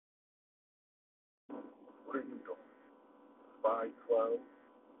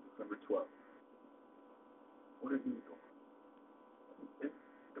December 12th. What are you doing? Is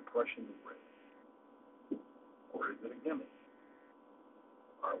depression real? Or is it a gimmick?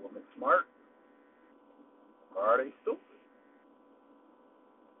 Are women smart? Or are they stupid?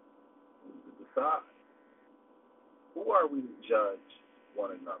 Who's to decide? Who are we to judge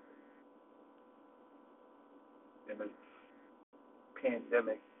one another in this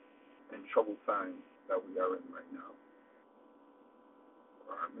pandemic and troubled times that we are in right now?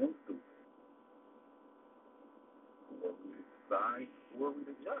 Or are men stupid? Who are we to decide? Who are we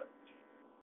to judge?